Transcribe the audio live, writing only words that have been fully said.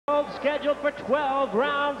Scheduled for 12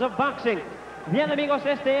 rounds of boxing. Bien amigos,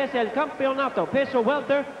 este es el campeonato peso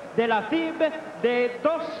welter de la FIB de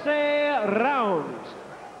 12 rounds.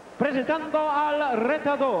 Presentando al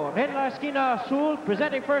retador en la esquina azul,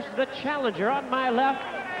 presenting first the challenger on my left,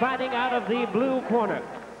 fighting out of the blue corner.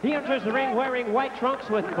 He enters the ring wearing white trunks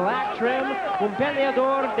with black trim, un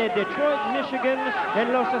peleador de Detroit, Michigan,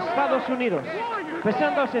 en los Estados Unidos.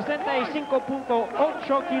 Pesando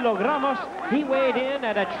 65.8 kilogramos, he weighed in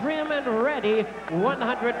at a trim and ready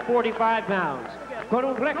 145 pounds. Con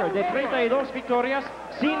un récord de 32 victorias,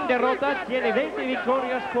 sin derrotas, tiene 20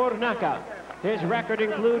 victorias por knockout. His record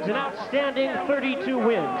includes an outstanding 32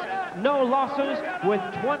 wins, no losses, with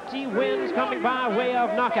 20 wins coming by way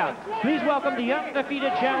of knockout. Please welcome the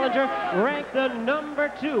undefeated challenger, ranked the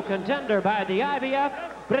 #2 contender by the IBF,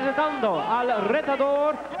 presentando al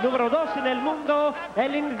retador número 2 en el mundo,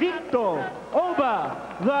 el invicto, Oba,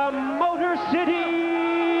 the Motor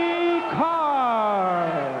City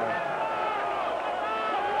Carr.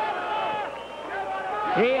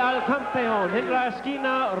 Y al campeón en la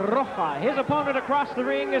esquina roja. His opponent across the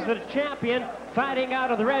ring is the champion, fighting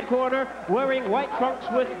out of the red corner, wearing white trunks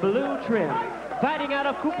with blue trim. Fighting out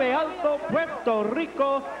of Cupe Alto, Puerto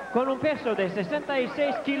Rico, con un peso de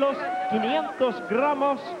 66 kilos, 500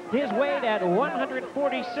 gramos, his weight at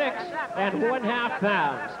 146.5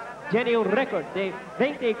 pounds. Tiene un récord de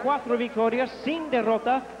 24 victorias sin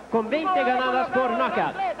derrota, con 20 ganadas por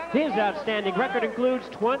knockout. His outstanding record includes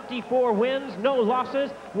 24 wins, no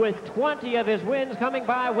losses, with 20 of his wins coming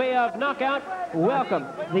by way of knockout. Welcome,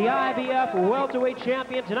 the IBF welterweight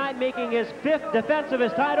champion, tonight making his 5th defense of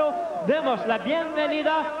his title. Demos la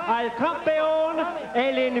bienvenida al campeón,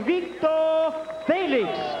 el invicto, Felix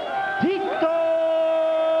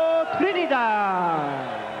Tito Trinidad.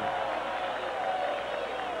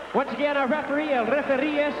 Once again, our referee, el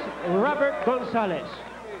referee es Robert Gonzalez.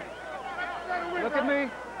 Look at me.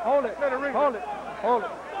 Hold it. Hold it. Hold it.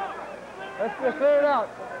 Let's just clear it out.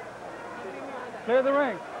 Clear the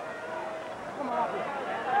ring. Come on.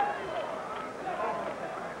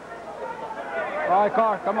 All right,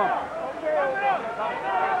 Carr, come on.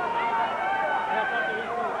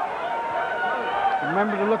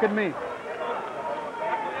 Remember to look at me.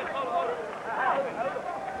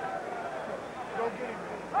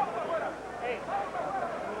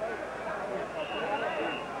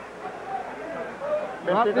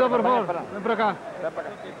 Rápido, por favor. Ven por acá.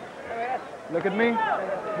 Look at me.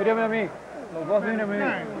 Mírame a mí. Los dos, mírame a mí.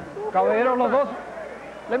 Caballeros, los dos.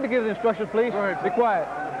 Let me give the instructions, please. Be quiet.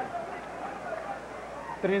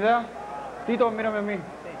 Trinidad. Tito, mírame a mí.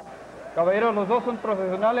 Caballeros, los dos son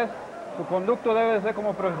profesionales. Su conducto debe de ser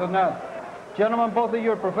como profesional. Gentlemen, both of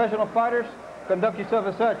you are professional fighters. Conduct yourself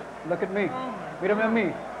as such. Look at me. Mírame a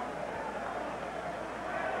mí.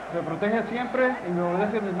 Se protege siempre y me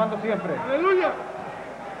obedece mis mandos siempre. ¡Aleluya!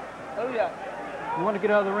 You want to get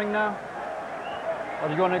out of the ring now? Or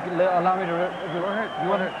do you want to allow me to... You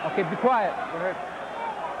want to... Okay, be quiet. Go ahead.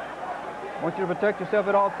 I want you to protect yourself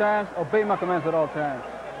at all times. Obey my commands at all times.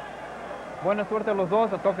 Buena suerte a los dos.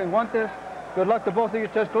 Toquen guantes. Good luck to both of you.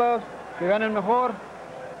 Touch gloves. Que ganen mejor.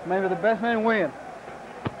 Maybe the best man win.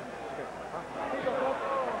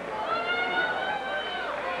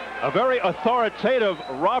 A very authoritative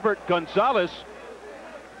Robert Gonzalez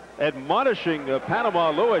admonishing Panama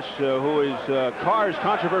Lewis, who is Carr's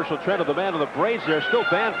controversial trend of the man of the braids there, still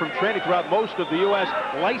banned from training throughout most of the U.S.,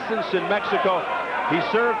 licensed in Mexico. He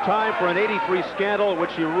served time for an '83 scandal in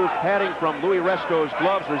which he removed padding from Louis Resco's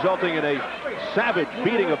gloves, resulting in a savage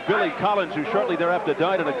beating of Billy Collins, who shortly thereafter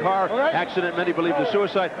died in a car accident many believed a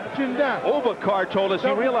suicide. Oba Carr told us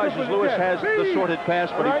he realizes Lewis has the sordid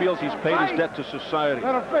past, but he feels he's paid his debt to society.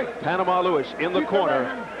 Panama Lewis in the corner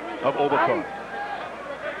of Oba Carr.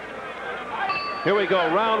 Here we go,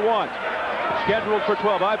 round one. Scheduled for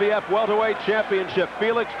 12, IBF welterweight championship.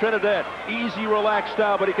 Felix Trinidad, easy, relaxed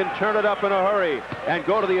style, but he can turn it up in a hurry and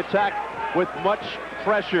go to the attack with much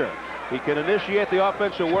pressure. He can initiate the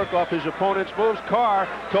offensive work off his opponent's moves. Carr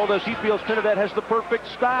told us he feels Trinidad has the perfect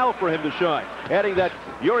style for him to shine, adding that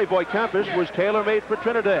Yuri Boy Campus was tailor-made for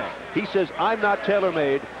Trinidad. He says, I'm not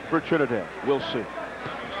tailor-made for Trinidad. We'll see.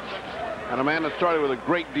 And a man that started with a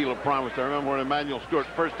great deal of promise. I remember when Emmanuel Stewart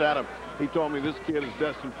first had him, he told me this kid is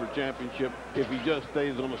destined for championship if he just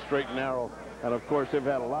stays on the straight and narrow. And of course, they've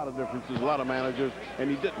had a lot of differences, a lot of managers, and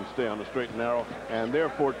he didn't stay on the straight and narrow. And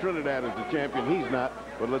therefore, Trinidad is the champion. He's not.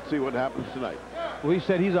 But let's see what happens tonight. Well, he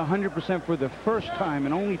said he's 100% for the first time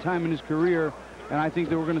and only time in his career. And I think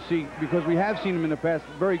that we're going to see, because we have seen him in the past,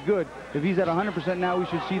 very good. If he's at 100% now, we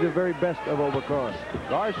should see the very best of Oba Carr.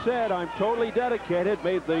 Carr said, I'm totally dedicated,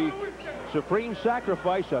 made the supreme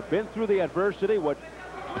sacrifice. I've been through the adversity. What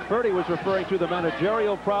Purdy was referring to the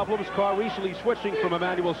managerial problems. Carr recently switching from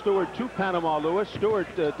Emmanuel Stewart to Panama Lewis. Stewart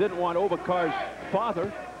didn't want Oba Carr's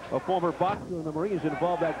father, a former boxer in the Marines,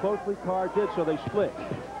 involved that closely. Carr did, so they split.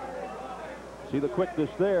 See the quickness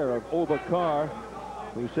there of Oba Carr,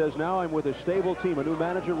 who says, now I'm with a stable team, a new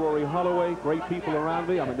manager, Rory Holloway, great people around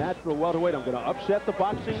me. I'm a natural welterweight. I'm going to upset the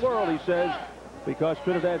boxing world, he says, because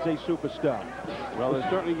Trinidad's a superstar. Well, they're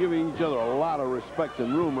certainly giving each other a lot of respect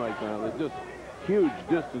and room right now. There's just huge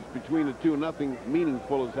distance between the two. Nothing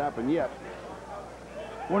meaningful has happened yet.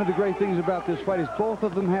 One of the great things about this fight is both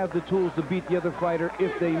of them have the tools to beat the other fighter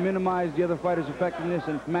if they minimize the other fighter's effectiveness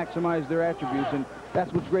and maximize their attributes. And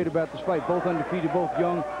that's what's great about this fight. Both undefeated, both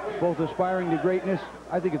young, both aspiring to greatness.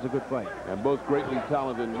 I think it's a good fight. And both greatly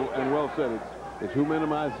talented and well said. It's who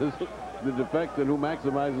minimizes the defects and who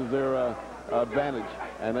maximizes their advantage.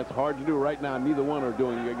 And that's hard to do right now. Neither one are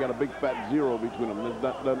doing. You got a big fat zero between them. They've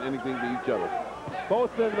not done anything to each other.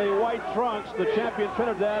 Both in the white trunks, the champion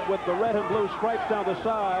Trinidad with the red and blue stripes down the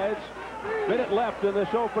sides. Minute left in this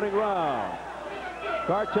opening round.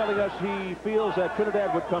 Carr telling us he feels that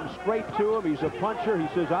Trinidad would come straight to him. He's a puncher. He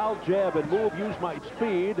says, I'll jab and move, use my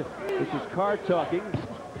speed. This is Carr talking,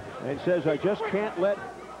 and says, I just can't let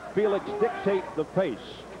Felix dictate the pace.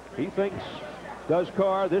 He thinks, does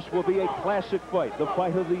Carr, this will be a classic fight, the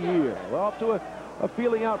fight of the year. We're off to a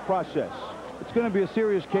feeling out process. It's going to be a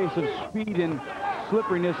serious case of speed and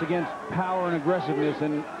slipperiness against power and aggressiveness,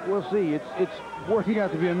 and we'll see. It's working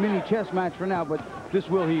out to be a mini chess match for now, but this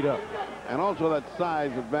will heat up. And also that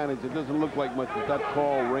size advantage, it doesn't look like much, but that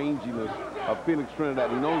tall ranginess of Felix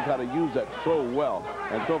Trinidad. He knows how to use that so well.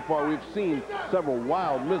 And so far we've seen several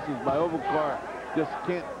wild misses by Oba Carr. Just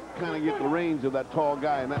can't kind of get the range of that tall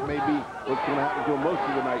guy, and that may be what's going to happen to him most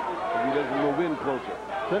of the night if he doesn't move in closer.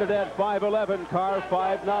 Trinidad 5'11", Carr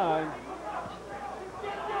 5'9".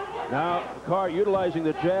 Now Carr utilizing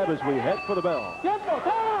the jab as we head for the bell.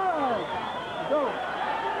 Go.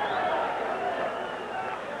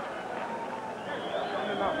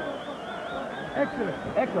 Excellent,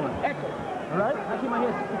 excellent, excellent. All right? I keep my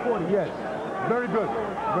hands 60-40. Yes. Very good.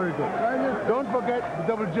 Very good. Don't forget the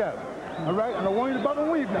double jab. All right? And I want you to bob and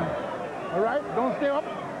weave now. All right? Don't stay up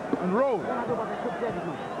and roll.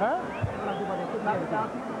 Huh?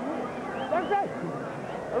 That's right.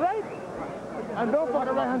 All right? And don't put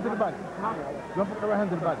the right hand to the body. Don't put the right hand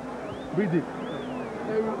to the body. Breathe deep.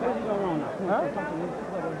 Huh?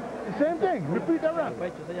 The same thing. Repeat that round.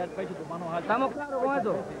 Estamos claros con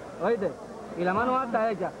eso. Oíste. Y la mano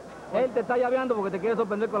alta hecha. Él te está llaveando porque te quiere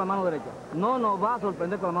sorprender con la mano derecha. No nos va a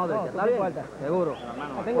sorprender con la mano derecha. ¿Está bien? Seguro.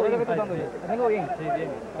 Tengo bien.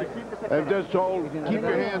 They've just told, keep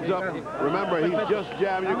your hands up. Remember, he's just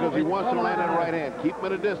jabbing you because he wants to land that right hand. Keep him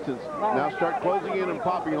at a distance. Now start closing in and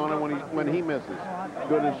popping on him when he misses.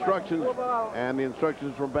 Good instructions, and the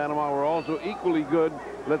instructions from Panama were also equally good.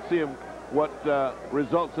 Let's see what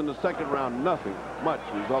results in the second round. Nothing much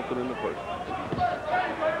resulted in the first.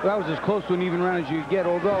 That was as close to an even round as you could get,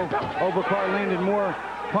 although Oba Carr landed more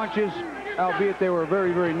punches, albeit they were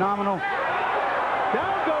very, very nominal.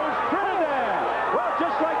 Down goes Trinidad. Well,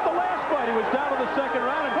 just like the last fight, he was down in the second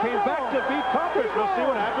round and came back to beat Compass. We'll see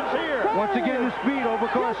what happens here. Once again, the speed, Oba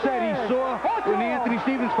Carr said he saw in the Anthony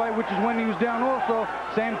Stevens fight, which is when he was down also,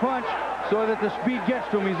 same punch, saw that the speed gets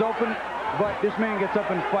to him. He's open, but this man gets up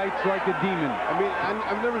and fights like a demon. I mean,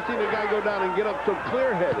 I've never seen a guy go down and get up so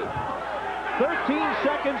clear-headed. 13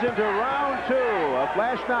 seconds into round two. A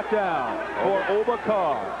flash knockdown for Oba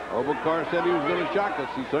Carr. Oba Carr said he was going to shock us.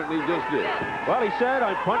 He certainly just did. Well, he said,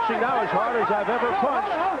 I'm punching now as hard as I've ever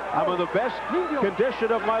punched. I'm in the best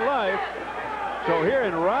condition of my life. So here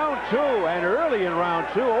in round two, and early in round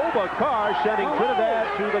two, Oba Carr sending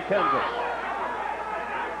Trinidad to the canvas.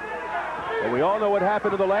 Well, we all know what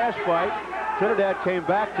happened in the last fight. Trinidad came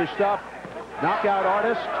back to stop knockout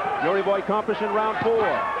artist Yuri Boy Compass in round four.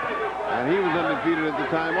 And he was undefeated at the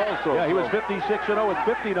time also. Yeah, he was 56-0 with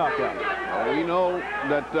 50 knockouts. We know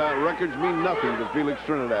that records mean nothing to Felix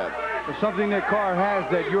Trinidad. But something that Carr has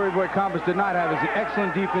that Yuri Boy Compass did not have is an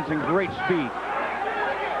excellent defense and great speed.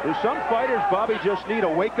 There's some fighters, Bobby, just need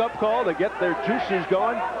a wake-up call to get their juices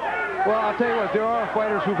going. Well, I'll tell you what, there are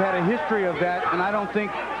fighters who've had a history of that, and I don't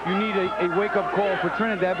think you need a wake-up call for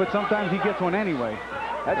Trinidad, but sometimes he gets one anyway.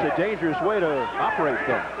 That's a dangerous way to operate,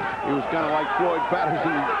 though. He was kind of like Floyd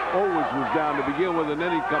Patterson. Always was down to begin with, and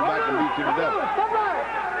then he'd come back and beat you to death.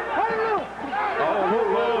 Oh, low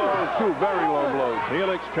blows, two very low blows.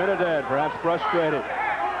 Felix Trinidad, perhaps frustrated.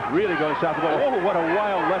 Really going south of the ball. Oh, what a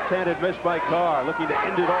wild left-handed miss by Carr, looking to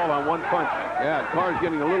end it all on one punch. Yeah, Carr's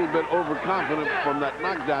getting a little bit overconfident from that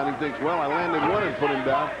knockdown. He thinks, well, I landed one and put him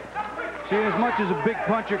down. See, as much as a big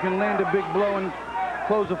puncher can land a big blow, and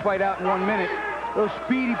close a fight out in 1 minute. Those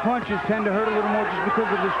speedy punches tend to hurt a little more just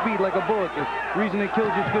because of the speed, like a bullet. The reason it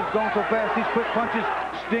kills you is because it's going so fast. These quick punches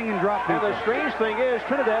sting and drop people. And the strange thing is,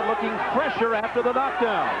 Trinidad looking fresher after the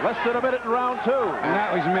knockdown. Less than a minute in round 2. And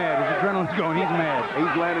now he's mad. His adrenaline's going. He's mad.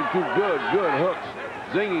 He's landed 2 good hooks.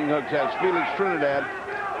 Zinging hooks has Felix Trinidad.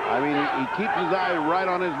 I mean, he keeps his eye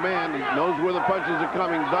right on his man. He knows where the punches are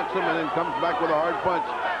coming, ducks them, and then comes back with a hard punch.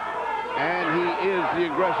 And he is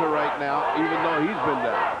the aggressor right now, even though he's been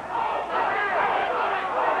down.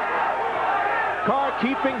 Carr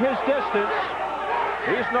keeping his distance.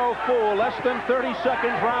 He's no fool. Less than 30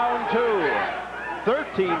 seconds, round 2.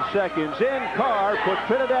 13 seconds in. Carr put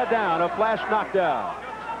Trinidad down, a flash knockdown.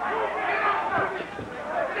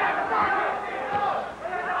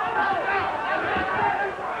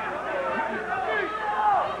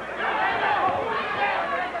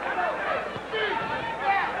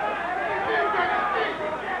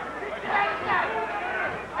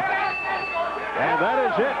 And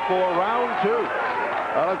that is it for round 2.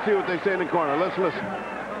 Let's see what they say in the corner. Let's listen.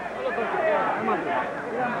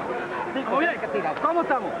 ¿Cómo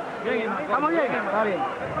estamos? ¿Estamos bien? Está bien.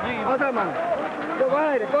 ¿Cómo está, hermano? Coge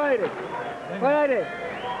aire, coge aire. Coge aire.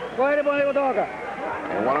 Coge aire, ponle botón acá.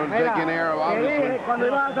 And one of them taking air, obviously. Cuando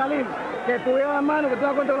ibas a salir, que tuviera las manos, que tú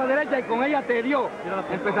das cuenta con la derecha y con ella te dio.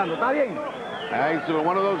 Empezando. ¿Está bien? So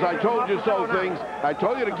one of those I told you so things. I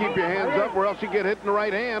told you to keep your hands up or else you get hit in the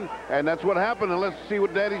right hand. And that's what happened. And let's see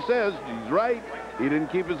what Daddy says. He's right. He didn't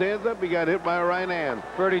keep his hands up. He got hit by a right hand.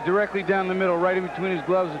 Ferdy directly down the middle, right in between his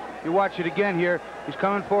gloves. You watch it again here. He's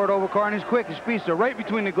coming forward, Oba Carr, and he's quick. His speed's right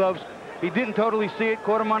between the gloves. He didn't totally see it.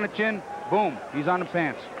 Caught him on the chin. Boom. He's on the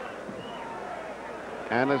pants.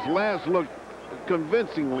 And his last look,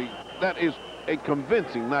 convincingly, that is a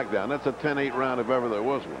convincing knockdown. That's a 10-8 round if ever there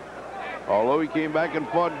was one. Although he came back and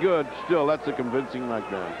fought good, still, that's a convincing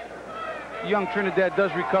knockdown. Young Trinidad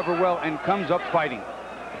does recover well and comes up fighting.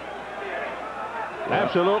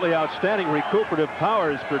 Absolutely outstanding recuperative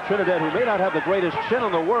powers for Trinidad, who may not have the greatest chin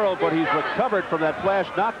in the world, but he's recovered from that flash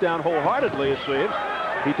knockdown wholeheartedly, it seems.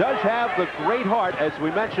 He does have the great heart, as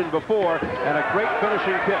we mentioned before, and a great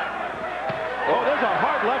finishing kick. Oh, there's a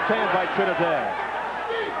hard left hand by Trinidad.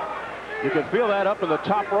 You can feel that up in the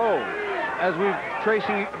top row. As we've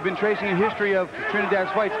been tracing a history of Trinidad's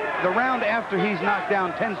fights, the round after he's knocked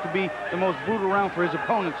down tends to be the most brutal round for his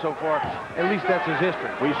opponent so far. At least that's his history.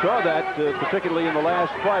 We saw that particularly in the last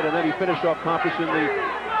fight, and then he finished off Compass in the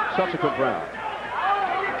subsequent round.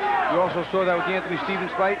 You also saw that with the Anthony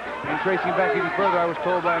Stevens fight, and tracing back even further, I was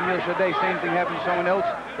told by Emil Shadeh, same thing happened to someone else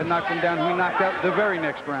that knocked him down, who he knocked out the very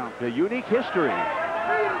next round. A unique history.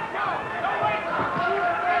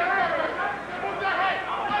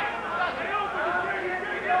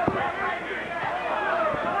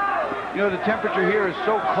 You know, the temperature here is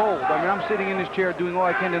so cold. I mean, I'm sitting in this chair doing all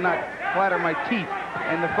I can to not flatter my teeth.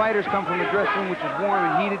 And the fighters come from the dressing room, which is warm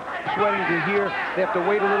and heated, sweating to here. They have to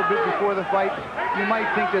wait a little bit before the fight. You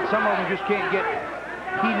might think that some of them just can't get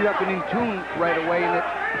heated up and in tune right away, and that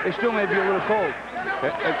they still may be a little cold.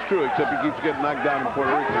 That's true, except he keeps getting knocked down in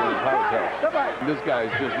Puerto Rico in his house. This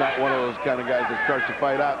guy is just not one of those kind of guys that starts to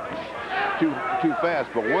fight out too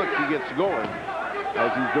fast. But once he gets going, as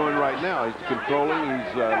he's doing right now, he's controlling,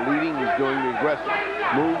 he's leading, he's doing the aggressive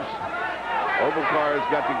moves. Oba Carr has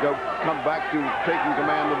got to come back to taking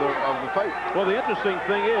command of the fight. Well, the interesting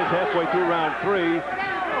thing is, halfway through round 3,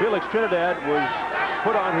 Felix Trinidad was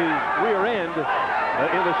put on his rear end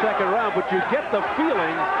in the second round, but you get the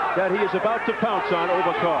feeling that he is about to pounce on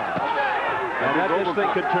Oba Carr. And that this thing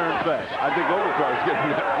could turn fast. I think Oba Carr is getting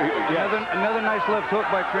that feeling. Yeah. Another nice left hook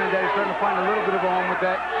by Trinidad. He's starting to find a little bit of a home with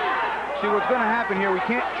that. See, what's going to happen here,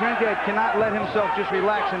 Trinidad cannot let himself just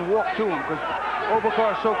relax and walk to him, because Oba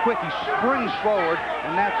Carr is so quick, he springs forward,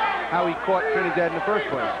 and that's how he caught Trinidad in the first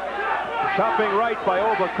place. Chopping right by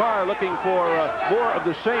Oba Carr, looking for more of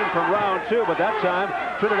the same from round 2, but that time,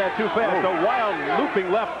 Trinidad too fast. A wild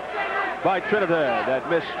looping left by Trinidad that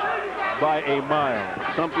missed by a mile.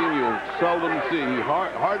 Something you seldom see.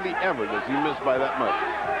 Hardly ever does he miss by that much.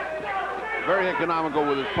 Very economical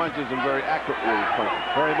with his punches and very accurate with his punches.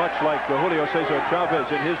 Very much like Julio Cesar Chavez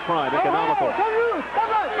in his prime, economical.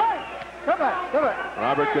 Come back.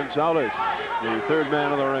 Robert Gonzalez, the third man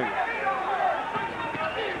of the ring.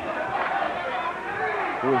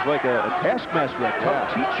 He was like a taskmaster, a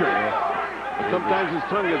tough teacher. Sometimes his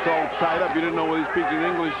tongue gets all tied up. You didn't know whether he's speaking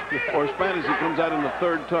English or Spanish. He comes out in the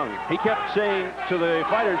third tongue. He kept saying to the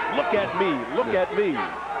fighters, look at me, look at me.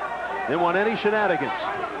 Didn't want any shenanigans.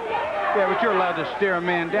 Yeah, but you're allowed to stare a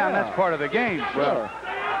man down. That's part of the game. Well,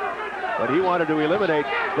 but he wanted to eliminate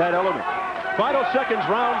that element. Final seconds,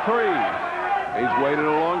 round 3. He's waited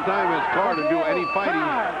a long time, as Carr, to do any fighting.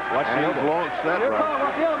 Watch the elbow. Launched that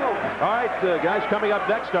right. All right, guys, coming up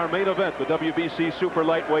next, our main event, the WBC super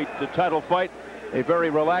lightweight title fight. A very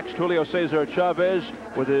relaxed Julio Cesar Chavez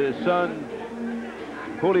with his son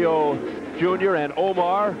Julio Jr. and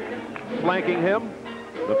Omar flanking him.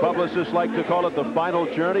 The publicists like to call it the final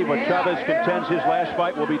journey, but Chavez contends his last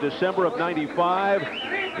fight will be December of '95.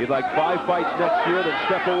 He'd like 5 fights next year, then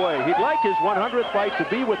step away. He'd like his 100th fight to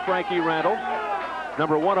be with Frankie Randall.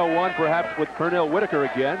 Number 101, perhaps with Pernell Whitaker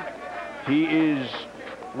again. He is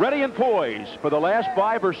ready and poised for the last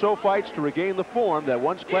 5 or so fights to regain the form that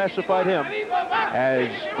once classified him as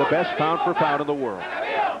the best pound for pound in the world.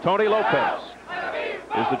 Tony Lopez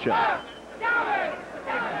is the champion.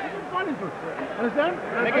 Understand?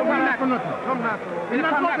 Make it come natural. Come natural. He's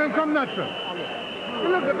not fucking come natural. You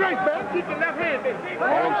look great, man. Keep your left hand, baby. All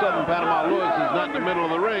of a sudden, Panama Lewis is not in the middle of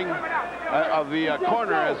the ring, of the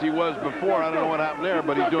corner as he was before. I don't know what happened there,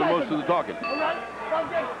 but he's doing most of the talking.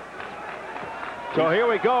 So here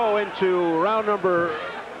we go into round number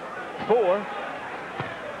 4.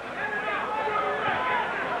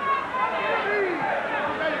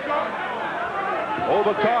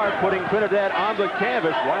 Oba Carr putting Trinidad on the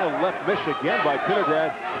canvas. Wild left miss again by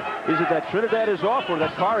Trinidad. Is it that Trinidad is off or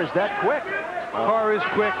that Carr is that quick? Carr is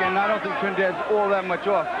quick, and I don't think Trinidad's all that much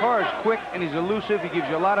off. Carr is quick, and he's elusive. He gives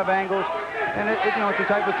you a lot of angles, and you know, it's the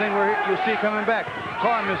type of thing where you'll see it coming back.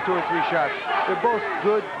 Carr missed 2 or 3 shots. They're both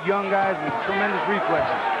good young guys with tremendous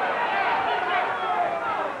reflexes.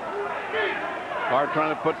 Carr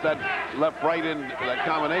trying to put that left-right in that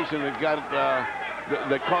combination that got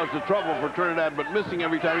that caused the trouble for Trinidad, but missing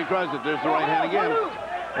every time he tries it. There's the right hand again.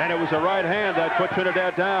 And it was a right hand that put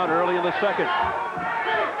Trinidad down early in the second.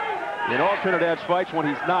 In all Trinidad's fights, when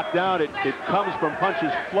he's knocked down, it comes from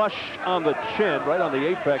punches flush on the chin, right on the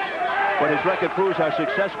apex. But his record proves how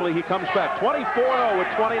successfully he comes back. 24-0 with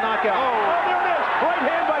 20 knockouts. Oh, there it is. Right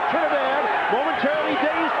hand by Trinidad. Momentarily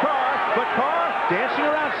dazed Carr, but Carr dancing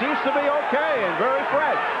around seems to be okay and very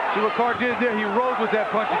fresh. See what Carr did there? He rolled with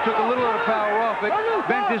that punch. He took a little of the power off it,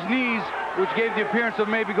 bent his knees, which gave the appearance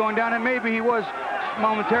of maybe going down, and maybe he was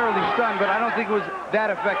momentarily stunned, but I don't think it was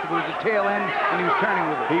that effective. It was the tail end when he was turning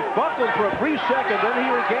with it. He buckled for a brief second, then he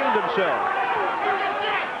regained himself.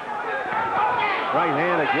 Right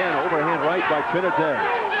hand again, overhand right by Trinidad.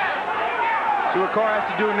 See what Carr has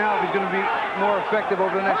to do now if he's going to be more effective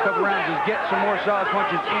over the next couple rounds is get some more solid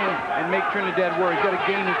punches in and make Trinidad work. He's got to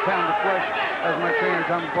gain his pound of flesh, as my trainer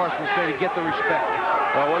Tommy Parsons will say, to get the respect.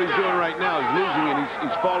 What he's doing right now is losing it.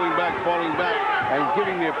 He's falling back, and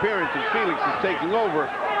giving the appearance that Felix is taking over.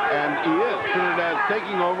 And he is. Trinidad's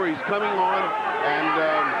taking over. He's coming on.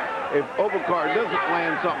 And if Oba Carr doesn't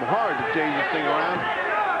land something hard to change this thing around,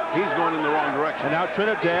 he's going in the wrong direction. And now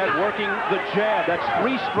Trinidad working the jab. That's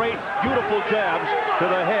 3 straight beautiful jabs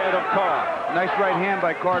to the head of Carr. Nice right hand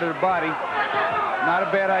by Carr to the body. Not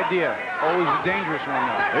a bad idea. Always a dangerous one,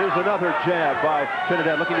 though. Here's another jab by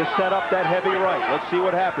Trinidad, looking to set up that heavy right. Let's see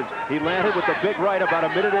what happens. He landed with the big right about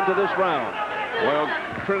a minute into this round. Well,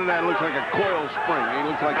 Trinidad looks like a coil spring. He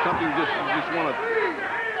looks like something just want to,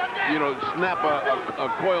 you know, snap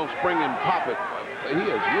a coil spring and pop it. He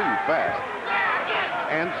is really fast.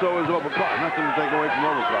 And so is Oba Carr. Nothing to take away from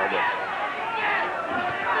Oba Carr, though.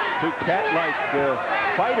 2 cat-like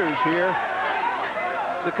fighters here.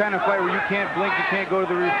 The kind of fight where you can't blink, you can't go to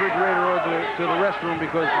the refrigerator or to the restroom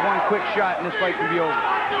because one quick shot and this fight can be over.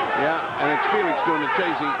 Yeah, and it's Felix doing the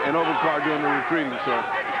chasing and Oba Carr doing the retreating, so.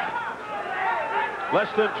 Less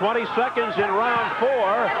than 20 seconds in round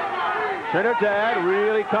 4. Trinidad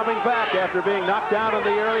really coming back after being knocked down in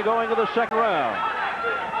the early going of the second round.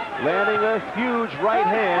 Landing a huge right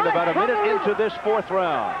hand about a minute into this 4th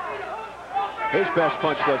round. His best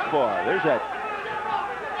punch thus far. There's that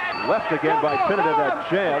left again by Trinidad, that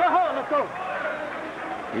jab.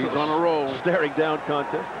 He's on a roll. Staring down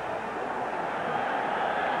contest.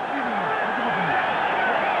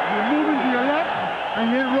 You're moving to your left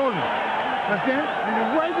and you're rolling. Understand? And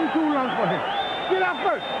you're waiting too long for him. Get out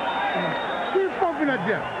first. Keep pumping that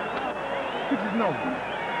jab. This is no.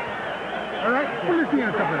 All right? Put your thing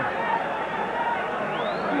on top of that.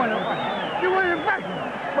 You want to fight,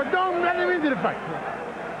 but don't let him into the fight.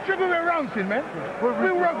 Sugar Ray Roundson, man.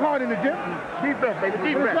 We work hard in the gym. Deep breath, baby.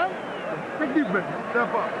 Deep breath. Take deep breath. Step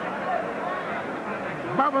up.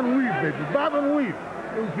 Bob and weave, baby. Bob and weave.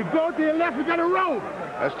 If you go to your left, you got to roll.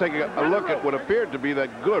 Let's take a look at what appeared to be that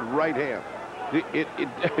good right hand. It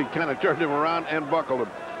kind of turned him around and buckled him.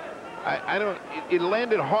 I don't. It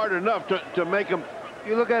landed hard enough to make him.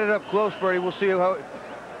 You look at it up close, Bertie. We'll see how.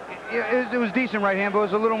 It was decent right hand, but it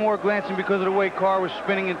was a little more glancing because of the way Carr was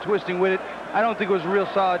spinning and twisting with it. I don't think it was a real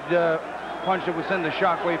solid punch that would send a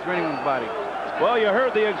shockwave through anyone's body. Well, you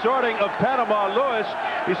heard the exhorting of Panama Lewis.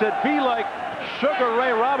 He said, be like Sugar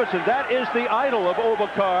Ray Robinson. That is the idol of Oba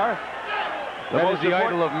Carr. That is the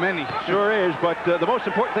idol of many. Sure is, but the most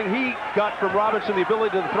important thing he got from Robinson, the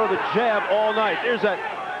ability to throw the jab all night. There's that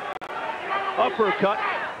uppercut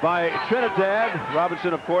by Trinidad.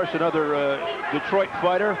 Robinson, of course, another Detroit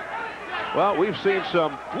fighter. Well, we've seen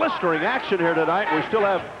some blistering action here tonight. We still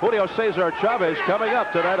have Julio Cesar Chavez coming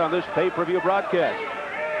up tonight on this pay-per-view broadcast.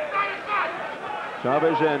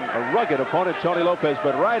 Chavez and a rugged opponent, Tony Lopez.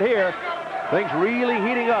 But right here, things really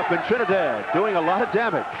heating up in Trinidad, doing a lot of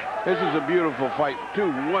damage. This is a beautiful fight. Two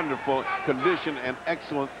wonderful condition and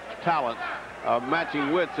excellent talent.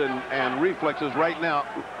 Matching wits and reflexes right now.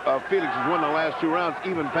 Felix has won the last 2 rounds.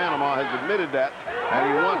 Even Panama has admitted that, and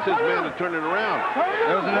he wants his man to turn it around.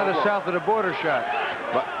 There was another south of the border shot.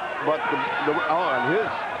 But and his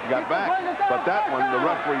got back. But that one, the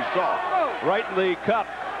referee saw. Right in the cup.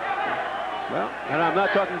 Well, and I'm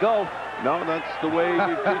not talking golf. No, that's the way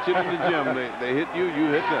you teach it in the gym. They hit you,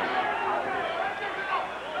 you hit them.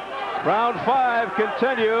 Round 5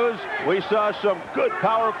 continues. We saw some good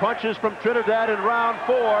power punches from Trinidad in round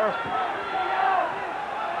 4.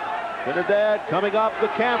 Trinidad coming off the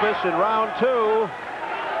canvas in round 2.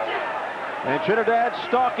 And Trinidad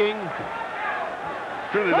stalking.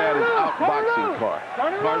 Trinidad is outboxing Carr.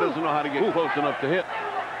 Carr doesn't know how to get close enough to hit,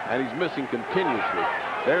 and he's missing continuously.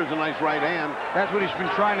 There's a nice right hand. That's what he's been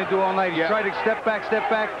trying to do all night. He tried to step back,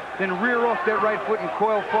 then rear off that right foot and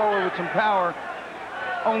coil forward with some power.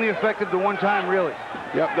 Only effective the one time, really.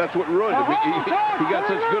 Yep, that's what ruined him. He got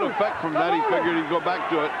such good effect from that, he figured he'd go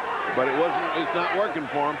back to it, but it's not working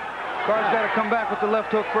for him. Carr's got to come back with the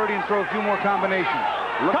left hook, Ferdy, and throw a few more combinations.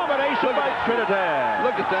 Combination by Trinidad.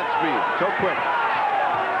 Look at that speed. So quick.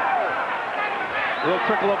 A little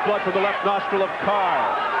trickle of blood from the left nostril of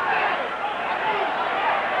Carr.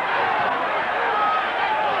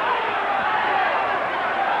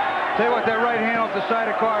 Tell you what, that right hand off the side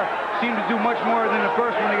of Carr seemed to do much more than the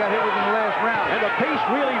first one he got hit with in the last round. And the pace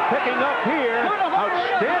really picking up here.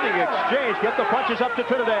 Outstanding exchange. Get the punches up to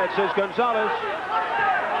Trinidad, says Gonzalez.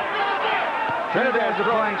 Trinidad's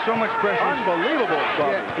applying so much pressure. Unbelievable,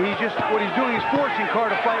 Bobby. Yeah, what he's doing is forcing Carr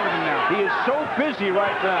to fight with him now. He is so busy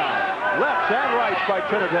right now. Lefts and rights by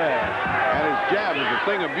Trinidad. And his jab is a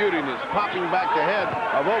thing of beauty, and it's popping back the head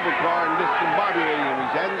of Oba Carr and discombobulating him.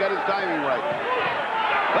 He hasn't got his timing right.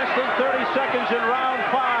 Less than 30 seconds in round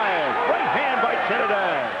 5. Right hand by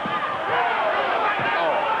Trinidad.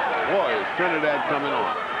 Oh, boy, is Trinidad coming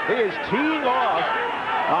on. He is teeing off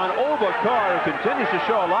on Oba Carr, who continues to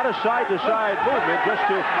show a lot of side-to-side movement just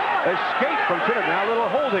to escape from Trinidad. Now a little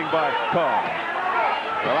holding by Carr.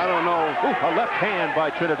 Well, I don't know. A left hand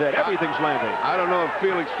by Trinidad. Everything's landing. I don't know if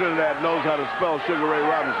Felix Trinidad knows how to spell Sugar Ray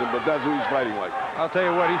Robinson, but that's who he's fighting like. I'll tell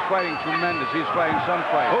you what, he's fighting tremendous. He's fighting some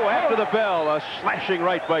fight. Oh, after the bell, a slashing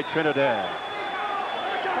right by Trinidad.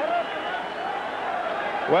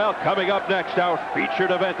 Well, coming up next, our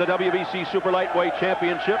featured event, the WBC Super Lightweight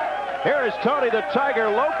Championship. Here is Tony the Tiger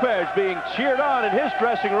Lopez being cheered on in his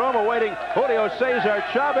dressing room, awaiting Julio Cesar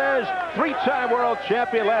Chavez, 3-time world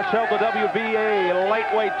champion, last held the WBA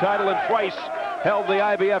lightweight title and twice held the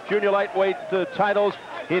IBF junior lightweight titles.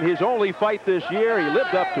 In his only fight this year, he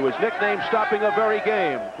lived up to his nickname, stopping a very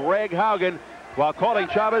game, Greg Haugen, while calling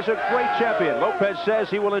Chavez a great champion. Lopez says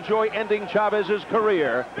he will enjoy ending Chavez's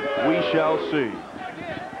career. We shall see.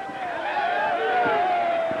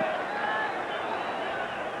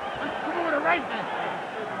 Right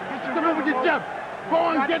there. Come over with your jab. Go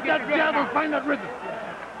and get that jab and find that rhythm.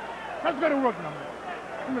 Let's go to work now, man.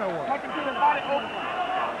 Give me that work. Take him to the body open.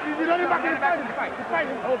 You don't even back in the fight. The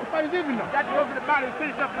fight is even now. Got to go to the body and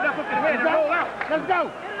finish up the left hook to the head and roll out. Let's go.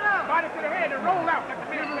 Body to the head and roll out.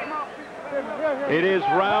 It is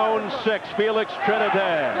round 6. Felix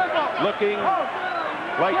Trinidad looking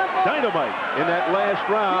like dynamite in that last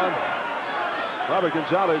round. Robert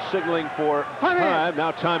Gonzalez signaling for time.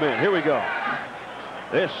 Now time in. Here we go.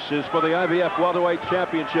 This is for the IBF Welterweight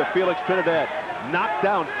Championship. Felix Trinidad knocked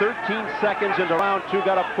down 13 seconds into round 2,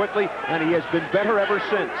 got up quickly, and he has been better ever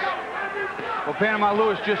since. Well, Panama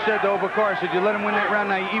Lewis just said to Oba Carr, said, you let him win that round,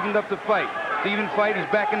 now you evened up the fight. It's an even fight,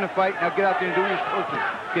 he's back in the fight, now get out there and do what you're supposed to.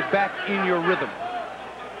 Get back in your rhythm.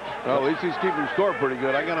 Well, at least he's keeping score pretty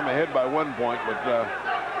good. I got him ahead by 1 point, but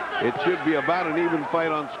it should be about an even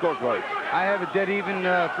fight on scorecards. I have it dead even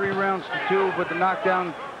 3 rounds to 2, but the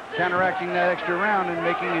knockdown counteracting that extra round and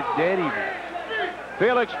making it dead even.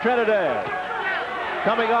 Felix Trinidad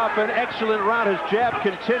coming off an excellent round. His jab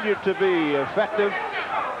continued to be effective.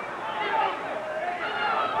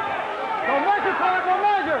 Go measure, Carr, go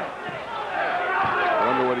measure. I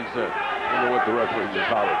wonder what he said. don't know what the referee just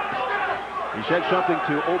hollered. He said something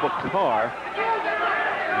to Oba Carr.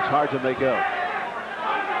 It's hard to make out.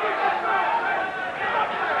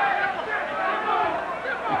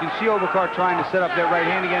 You can see Oba Carr trying to set up that right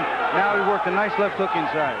hand again. Now he worked a nice left hook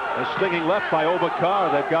inside. A stinging left by Oba Carr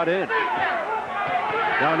that got in.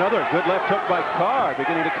 Now another good left hook by Carr,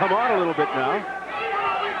 beginning to come on a little bit now.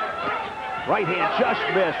 Right hand just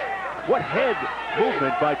missed. What head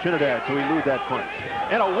movement by Trinidad to elude that punch.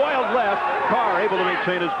 And a wild left. Carr able to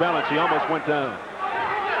maintain his balance. He almost went down.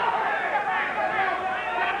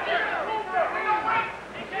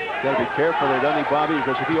 Got to be careful there, doesn't he, Bobby?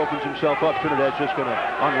 Because if he opens himself up, Trinidad's just going to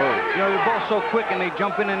unload. You know, they're both so quick and they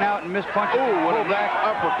jump in and out and miss punches. Oh, what a back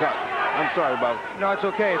uppercut. I'm sorry, Bob. No, it's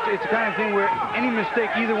okay. It's the kind of thing where any mistake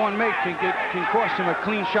either one makes can cost him a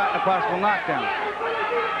clean shot and a possible knockdown.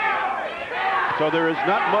 So there is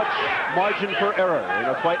not much margin for error in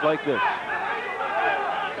a fight like this.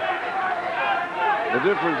 The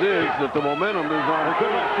difference is that the momentum is on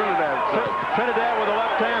Trinidad. Trinidad with a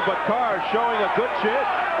left hand, but Carr showing a good chin.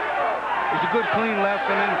 It's a good clean left,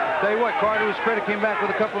 and then tell you what, Carr to his credit came back with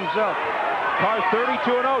a couple himself. Carr 32-0,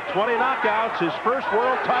 20 knockouts, his first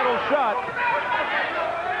world title shot.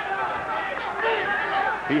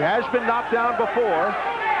 He has been knocked down before.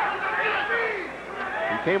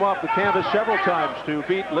 He came off the canvas several times to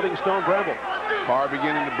beat Livingstone Bramble. Carr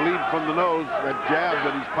beginning to bleed from the nose. That jab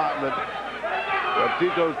that he's popping, that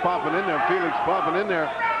Tito's popping in there, Felix popping in there,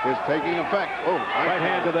 is taking effect. Oh, right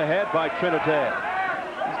hand to the head by Trinidad.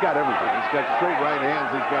 He's got everything. He's got straight right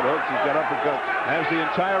hands. He's got hooks. He's got uppercuts. Has the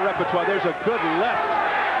entire repertoire. There's a good left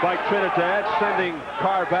by Trinidad, sending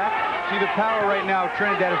Carr back. See, the power right now of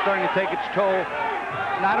Trinidad is starting to take its toll,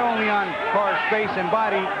 not only on Carr's face and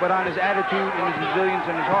body, but on his attitude and his resilience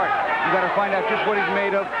and his heart. You got to find out just what he's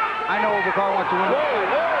made of. I know Oba Carr wants to win.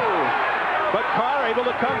 Whoa. But Carr able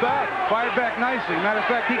to come back. Fired back nicely. Matter of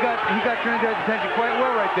fact, he got Trinidad's attention quite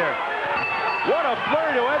well right there. What a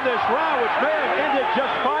flurry to end this round, which may have ended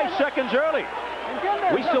just 5 seconds early.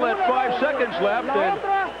 We still had 5 seconds left, and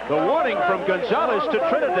the warning from Gonzalez to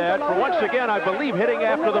Trinidad for once again, I believe, hitting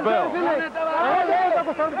after the bell. It's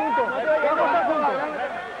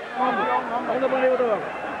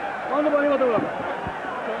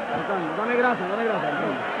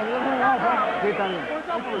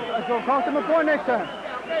going to cost him a point next time.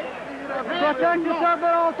 Protect yourself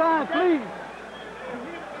at all times, please.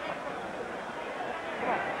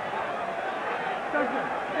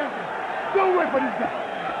 Don't wait for this guy.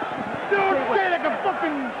 Don't stay like a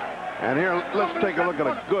fucking... And here, let's take a look at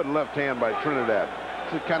a good left hand by Trinidad.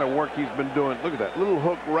 It's the kind of work he's been doing. Look at that little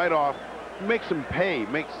hook right off. Makes him pay.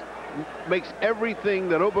 Makes everything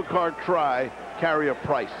that Oba Carr try carry a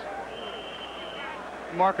price.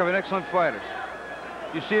 Mark of an excellent fighter.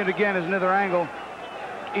 You see it again as another angle.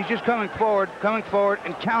 He's just coming forward, and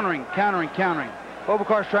countering. Oba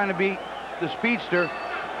Carr's trying to be the speedster,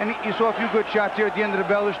 and you saw a few good shots here at the end of the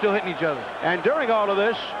bell. They're still hitting each other. And during all of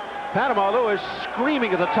this, Panama Lewis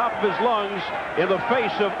screaming at the top of his lungs in the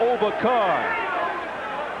face of Oba Carr.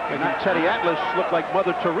 And Teddy Atlas looked like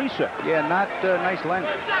Mother Teresa. Yeah, not nice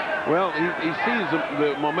language. Well, he sees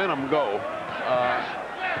the momentum go.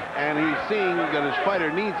 And he's seeing that his fighter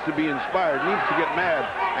needs to be inspired, needs to get mad,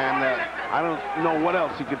 and I don't know what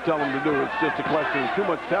else he could tell him to do. It's just a question. There's too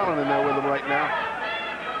much talent in there with him right now.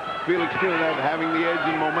 Felix Trinidad having the edge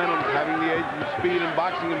in momentum, having the edge in speed and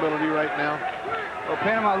boxing ability right now. Well,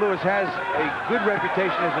 Panama Lewis has a good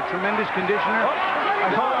reputation as a tremendous conditioner.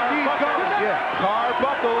 Carr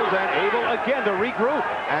buckles and able again to regroup.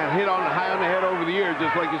 And hit high on the head over the ears,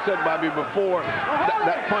 just like you said, Bobby, before.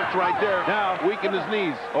 That punch right there now weakened his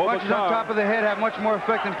knees. Punches on top of the head have much more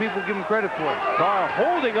effect than people give him credit for. Carr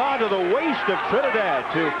holding on to the waist of Trinidad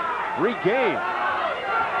to regain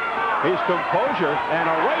his composure, and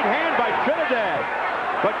a right hand by Trinidad.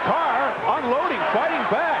 But Carr unloading, fighting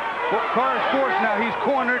back. Well, Carr is forced now. He's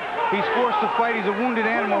cornered. He's forced to fight. He's a wounded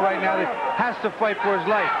animal right now that has to fight for his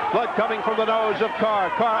life. Blood coming from the nose of Carr.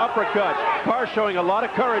 Carr uppercuts. Carr showing a lot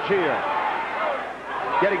of courage here.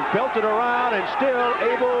 Getting belted around and still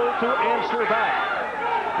able to answer back.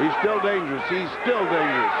 He's still dangerous. He's still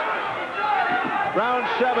dangerous. Round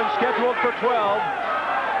 7 scheduled for 12.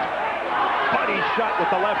 Body shot with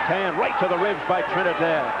the left hand right to the ribs by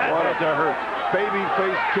Trinidad. What a hurt.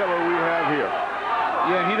 Baby-face killer we have here.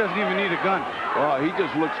 Yeah, and he doesn't even need a gun. Well, he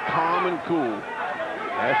just looks calm and cool.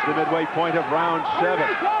 That's the midway point of round 7.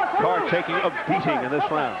 Carr taking a beating in this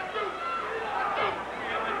round.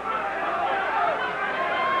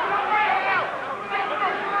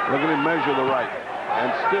 Look at him measure the right.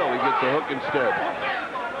 And still he gets a hook instead.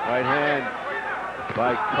 Right hand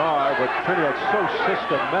by Carr, but Trinidad's so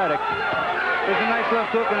systematic. There's a nice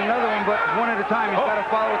left hook and another one, but one at a time. He's got to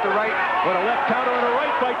follow with the right. But a left counter and a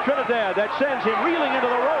right by Trinidad. That sends him reeling into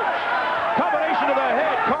the ropes. Combination to the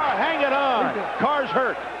head. Carr hanging on. Carr's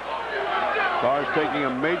hurt. Carr's taking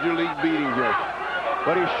a major league beating here.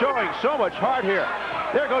 But he's showing so much heart here.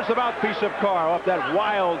 There goes the mouthpiece of Carr off that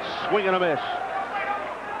wild swing and a miss.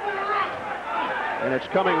 And it's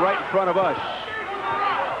coming right in front of us.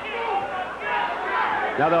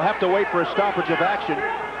 Now they'll have to wait for a stoppage of action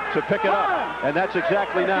to pick it up. And that's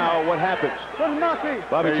exactly now what happens.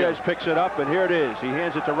 Bobby Jez picks it up, and here it is. He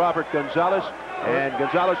hands it to Robert Gonzalez, and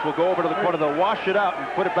Gonzalez will go over to the corner. They'll wash it out and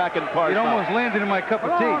put it back in Carr's mouth. It almost landed in my cup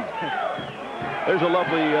of tea. There's a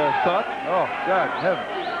lovely thought. Oh, God, heaven.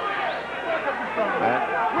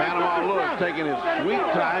 Panama Lewis taking his sweet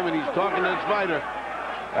time, and he's talking to his fighter.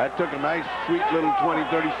 That took a nice, sweet little 20,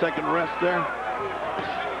 30-second rest there.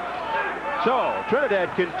 So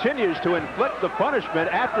Trinidad continues to inflict the punishment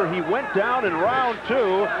after he went down in round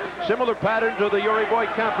 2. Similar pattern to the Uriboy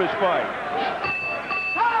Campos fight.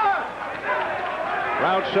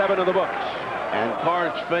 Round 7 of the books. And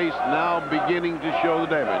Carr's face now beginning to show the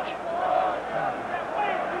damage.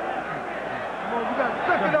 You got to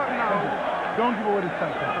suck it up now. Don't give away the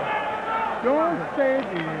title. Don't stay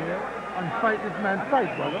there and fight this man's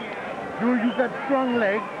fight, brother. You use that strong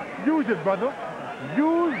leg. Use it, brother.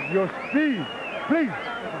 Use your speed, please.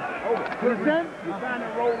 Understand? You're trying to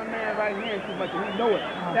roll a man right hand too much, and you know it.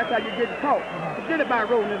 That's how you get caught. Forget about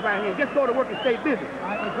rolling his right hand. Just go to work and stay busy.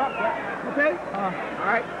 Drop that. Okay? All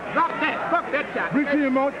right. Drop that. Fuck that shot. Breathe through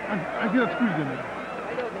your mouth and get a squeeze in it.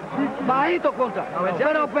 Bajito contra.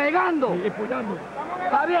 Pero pegando. Y puyando.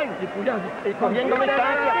 Está bien. Y puyando. Y cogiendo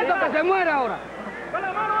distancia. Eso que se muere ahora.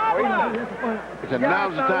 So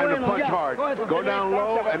now's the time to punch hard. Go down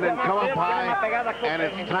low and then come up high. And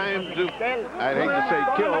it's time to, I'd hate to say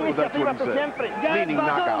kill, but that's what he said. Meaning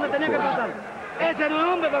knockout, of course.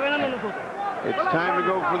 It's time to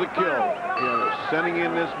go for the kill. They're sending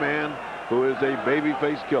in this man who is a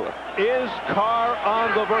babyface killer. Is Carr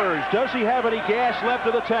on the verge? Does he have any gas left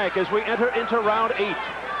in the tank as we enter into round 8?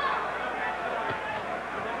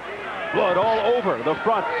 Blood all over the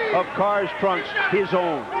front of Carr's trunks, his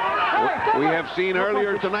own. We have seen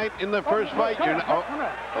earlier tonight in the first fight,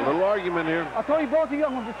 a little argument here. I told you both of you,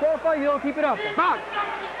 I'm going to disqualify you, don't keep it up.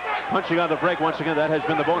 Punching on the break once again, that has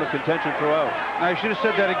been the bone of contention throughout. I should have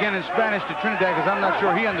said that again in Spanish to Trinidad, because I'm not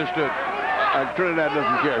sure he understood. Trinidad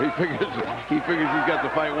doesn't care. He figures he's got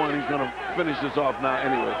the fight won. He's going to finish this off now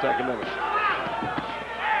anyway. It's academic.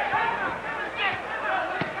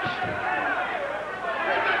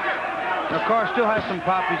 Now, Carr still has some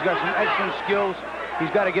pop. He's got some excellent skills.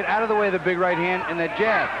 He's got to get out of the way of the big right hand and that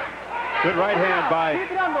jab. Good right hand by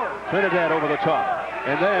Trinidad over the top.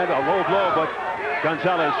 And then a low blow, but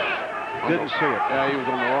Gonzalez didn't see it. Yeah, he was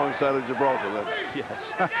on the wrong side of Gibraltar. Yes.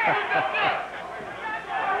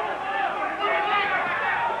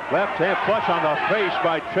 Left hand flush on the face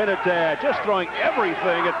by Trinidad, just throwing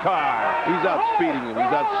everything at Carr. He's out speeding him.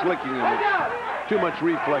 He's out slicking him. It's too much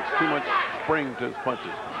reflex, too much spring to his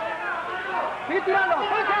punches.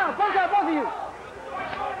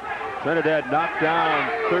 Trinidad knocked down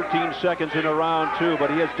 13 seconds in a round 2, but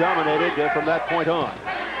he has dominated from that point on.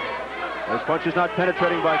 His punch is not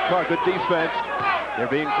penetrating by Carr. Good defense. They're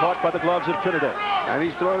being caught by the gloves of Trinidad. And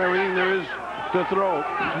he's throwing everything there is to throw.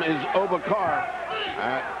 Is Oba Carr.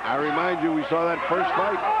 I remind you, we saw that first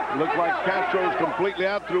fight. It looked like Castro was completely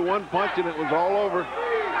out through one punch, and it was all over.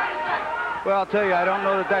 Well, I'll tell you, I don't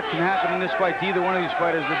know that that can happen in this fight to either one of these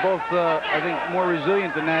fighters. They're both, I think, more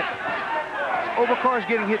resilient than that. Oba Carr is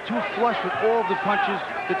getting hit too flush with all of the punches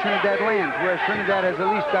that Trinidad lands, whereas Trinidad has at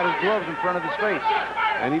least got his gloves in front of his face.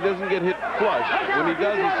 And he doesn't get hit flush. When he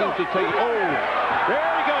does, he seems to take it. Oh! There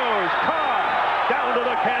he goes! Carr down to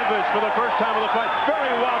the canvas for the first time of the fight.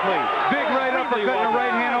 Very wobbly. Big right uppercut and a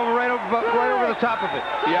right hand over right over the top of it.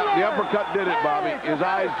 Yeah, the uppercut did it, Bobby. His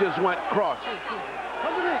eyes just went cross.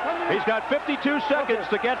 He's got 52 seconds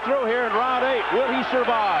to get through here in round 8. Will he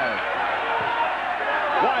survive?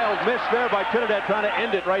 Wild miss there by Trinidad, trying to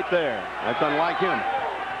end it right there. That's unlike him.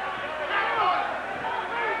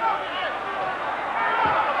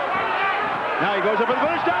 Now he goes up and the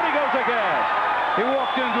finish. Down he goes again. He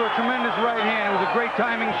walked into a tremendous right hand. It was a great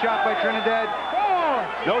timing shot by Trinidad.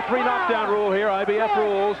 No 3 knockdown rule here, IBF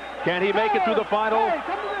rules. Can he make it through the final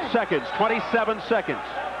seconds? 27 seconds.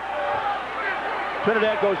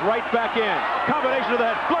 Trinidad goes right back in. Combination of the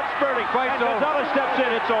head, blood spurting. And Gonzalez steps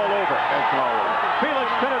in, it's all over. That's all over. Felix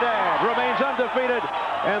Trinidad remains undefeated.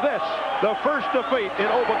 And this, the first defeat in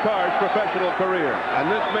Oba Carr's professional career.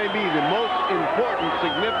 And this may be the most important,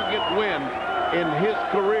 significant win in his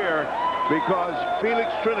career, because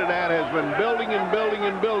Felix Trinidad has been building and building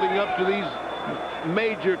and building up to these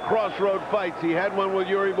major crossroad fights. He had one with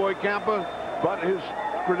Yuri Boy Campa, but his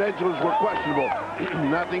credentials were questionable.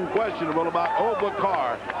 Nothing questionable about Oba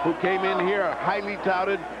Carr, who came in here highly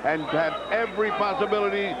touted and had every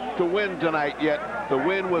possibility to win tonight, yet the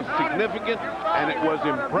win was significant and it was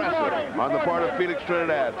impressive on the part of Felix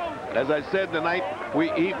Trinidad. As I said, the night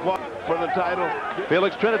he fought for the title.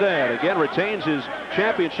 Felix Trinidad again retains his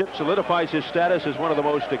championship, solidifies his status as one of the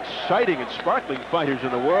most exciting and sparkling fighters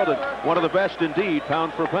in the world, and one of the best indeed,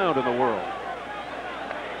 pound for pound, in the world.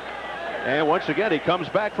 And once again, he comes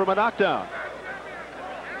back from a knockdown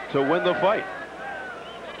to win the fight.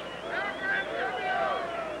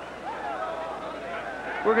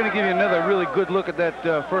 We're going to give you another really good look at that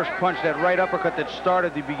first punch, that right uppercut that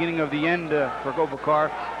started the beginning of the end for Oba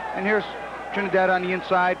Carr. And here's Trinidad on the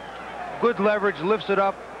inside. Good leverage, lifts it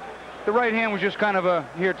up. The right hand was just kind of a,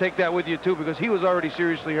 here, take that with you too, because he was already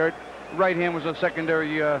seriously hurt. Right hand was a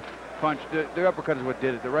secondary punch. The uppercut is what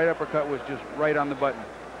did it. The right uppercut was just right on the button.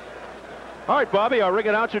 All right, Bobby, our ring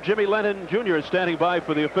announcer, Jimmy Lennon Jr., is standing by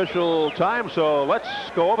for the official time, so let's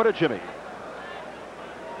go over to Jimmy.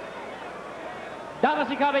 Damas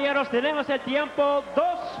y caballeros, tenemos el tiempo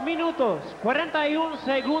 2 minutos, 41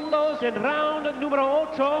 segundos en round número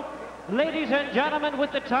 8. Ladies and gentlemen,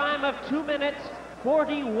 with the time of 2 minutes,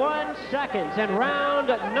 41 seconds. In round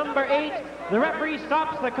number 8, the referee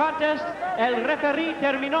stops the contest. El referee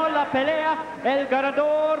terminó la pelea. El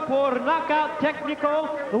ganador por knockout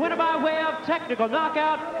técnico. The winner by way of technical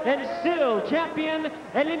knockout. And still champion,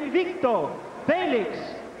 el invicto, Felix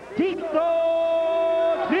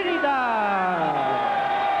Tito Trinidad.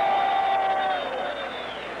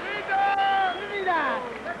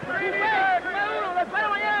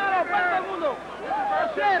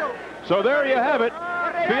 So there you have it.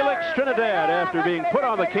 Felix Trinidad, after being put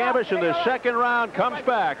on the canvas in the second round, comes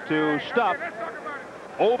back to stop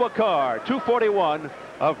Oba Carr, 2:41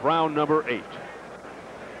 of round number 8.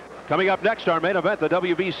 Coming up next, our main event, the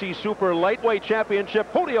WBC Super Lightweight Championship.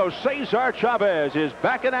 Julio Cesar Chavez is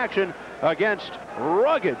back in action against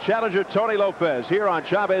rugged challenger Tony Lopez here on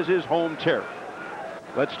Chavez's home turf.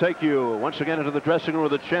 Let's take you once again into the dressing room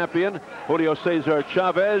of the champion, Julio Cesar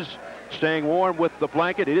Chavez, staying warm with the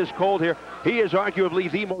blanket. It is cold here. He is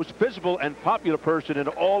arguably the most visible and popular person in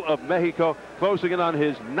all of Mexico, closing in on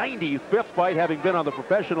his 95th fight, having been on the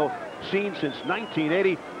professional scene since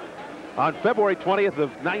 1980. On February 20th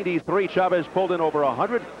of 93, Chavez pulled in over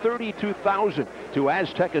 132,000 to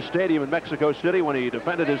Azteca Stadium in Mexico City when he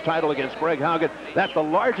defended his title against Greg Haugen. That's the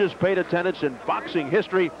largest paid attendance in boxing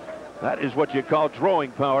history. That is what you call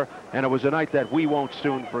drawing power, and it was a night that we won't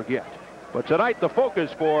soon forget. But tonight, the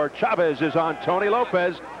focus for Chavez is on Tony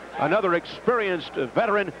Lopez, another experienced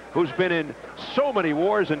veteran who's been in so many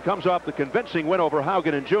wars and comes off the convincing win over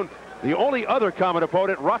Haugen in June. The only other common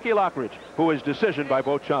opponent, Rocky Lockridge, who is decisioned by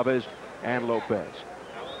both Chavez and Lopez.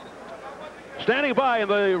 Standing by in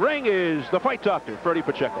the ring is the fight doctor, Freddie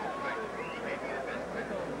Pacheco.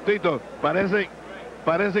 Tito, parece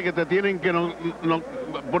que te tienen que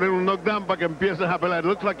poner un knockdown para que empieces a pelear. It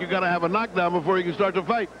looks like you got to have a knockdown before you can start to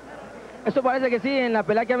fight. Eso parece que sí, en la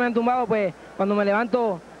pelea que me han tumbado, pues cuando me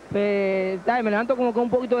levanto, me levanto como con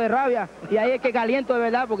un poquito de rabia y ahí es que caliento de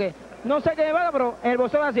verdad, porque no sé qué me pasa, pero en el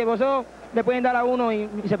boxeo así, el boxeo le pueden dar a uno y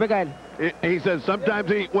se puede caer. He says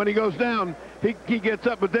sometimes when he goes down, he gets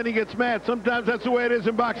up, but then he gets mad. Sometimes that's the way it is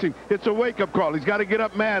in boxing. It's a wake-up call. He's got to get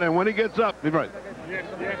up mad, and when he gets up, he's right.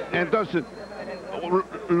 Entonces,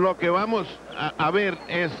 lo que vamos a ver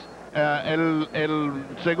es el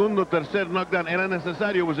segundo, tercer knockdown. ¿Era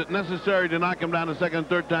necesario? Was it necessary to knock him down a second,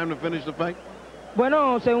 third time to finish the fight?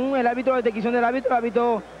 Bueno, según el árbitro, de decisión del árbitro, el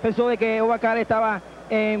árbitro pensó de que Oba Carr estaba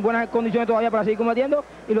en buenas condiciones todavía para seguir combatiendo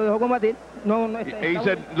y lo dejó combatir. He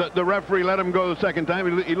said the referee let him go the second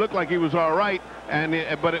time. He looked like he was all right,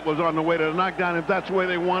 but it was on the way to the knockdown. If that's the way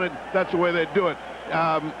they wanted, that's the way they'd do it.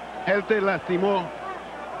 Él te lastimó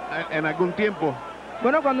en algún tiempo.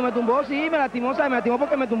 Bueno, cuando me tumbó, sí, me lastimó, ¿sabes? Me lastimó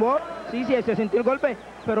porque me tumbó, sí, se sintió el golpe,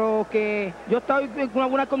 pero que yo estaba en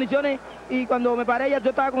algunas condiciones y cuando me paré ya yo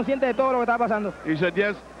estaba consciente de todo lo que estaba pasando. He said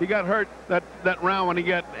yes, he got hurt that round when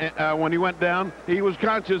he went down. He was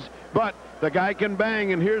conscious, but the guy can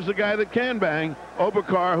bang, and here's the guy that can bang, Oba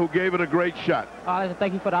Carr, who gave it a great shot. I'd like to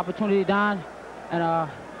thank you for the opportunity, Don, and I'd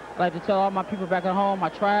like to tell all my people back at home I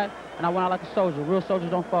tried, and I went out like a soldier. Real soldiers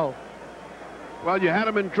don't fold. Well, you had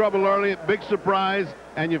him in trouble early, big surprise,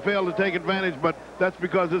 and you failed to take advantage, but that's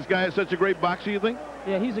because this guy is such a great boxer, you think?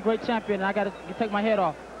 Yeah, he's a great champion, and I got to take my head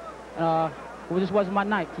off. It just wasn't my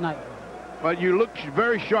night tonight. but you look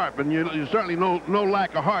very sharp, and you certainly no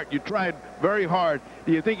lack of heart. You tried very hard.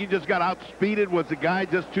 Do you think you just got outspeeded? Was the guy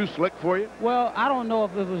just too slick for you? Well, I don't know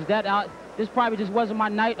if it was that. This probably just wasn't my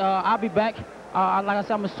night. I'll be back. Like I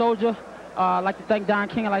said, I'm a soldier. I'd like to thank Don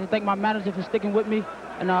King. I'd like to thank my manager for sticking with me,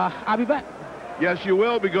 and I'll be back. Yes, you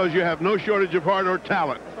will, because you have no shortage of heart or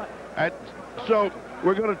talent. That's right. So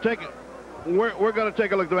we're going to take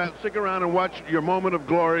a look at that. Stick around and watch your moment of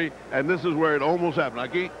glory, and this is where it almost happened.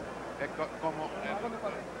 Aquí,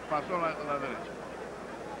 pasó la derecha.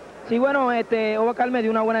 Sí, bueno, Oba Carr me dio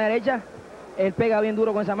una buena derecha. Él pega bien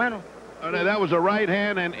duro con esa mano. That was a right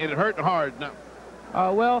hand, and it hurt hard.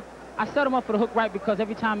 Now. Well, I set him up for the hook right because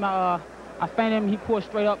every time I feint him, he pulled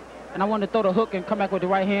straight up, and I wanted to throw the hook and come back with the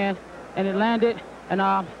right hand, and it landed. And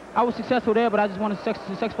I was successful there, but I just wanted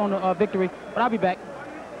successful on the victory. But I'll be back.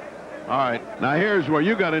 All right. Now here's where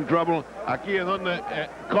you got in trouble. Aquí es donde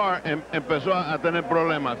Carr empezó a tener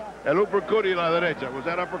problemas. El uppercut y la derecha. Was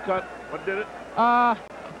that uppercut? What did it?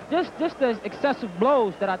 Just the excessive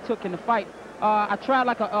blows that I took in the fight. I tried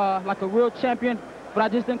like a real champion, but I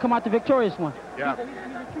just didn't come out the victorious one. Yeah. He's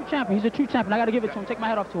a true champion. He's a true champion. I got to give it to him. Take my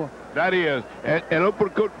hat off to him. That is. El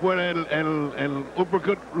uppercut fue el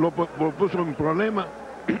uppercut lo puso en problema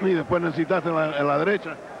y después necesitaste en la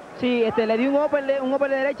derecha. Sí, le di un upper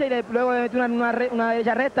de derecha y luego le metí una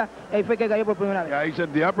derecha recta y ahí fue que cayó por primera vez. Yeah, he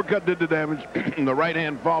said the uppercut did the damage, and the right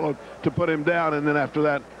hand followed to put him down, and then after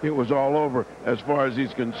that, it was all over as far as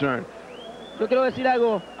he's concerned. Yo quiero decir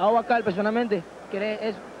algo a Oba Carr personalmente, que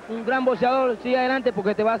es un gran boxeador. Sigue adelante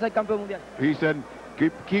porque te vas a ser campeón mundial. He said,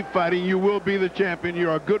 keep fighting. You will be the champion.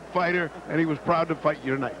 You're a good fighter, and he was proud to fight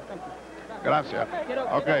you tonight. Gracias.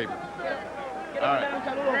 Okay. All right.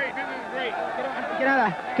 Que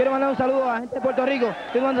nada, quiero mandar un saludo a la gente de Puerto Rico,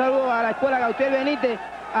 quiero mandar un saludo a la escuela Gautier Benítez,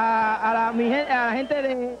 a la gente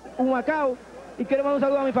de Humacao, y quiero mandar un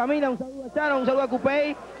saludo a mi familia, un saludo a Charo, un saludo a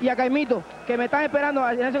Cupey y a Caimito, que me están esperando,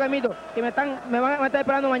 a Ignacio Caimito, que me van a estar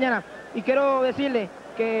esperando mañana. Y quiero decirle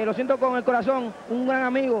que lo siento con el corazón, un gran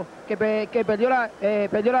amigo que perdió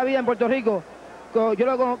la vida en Puerto Rico. Yo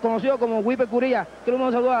lo he conocido como Wipe Curía. Quiero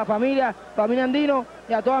un saludo a la familia Andino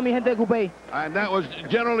y a toda mi gente de Cupey. And that was,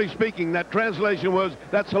 generally speaking, that translation was,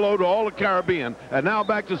 that's hello to all the Caribbean. And now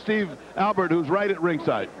back to Steve Albert, who's right at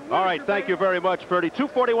ringside. All right, thank you very much, Ferdy.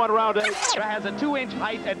 241 round 8. Has a 2-inch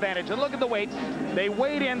height advantage. And look at the weights. They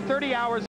weighed in 30 hours.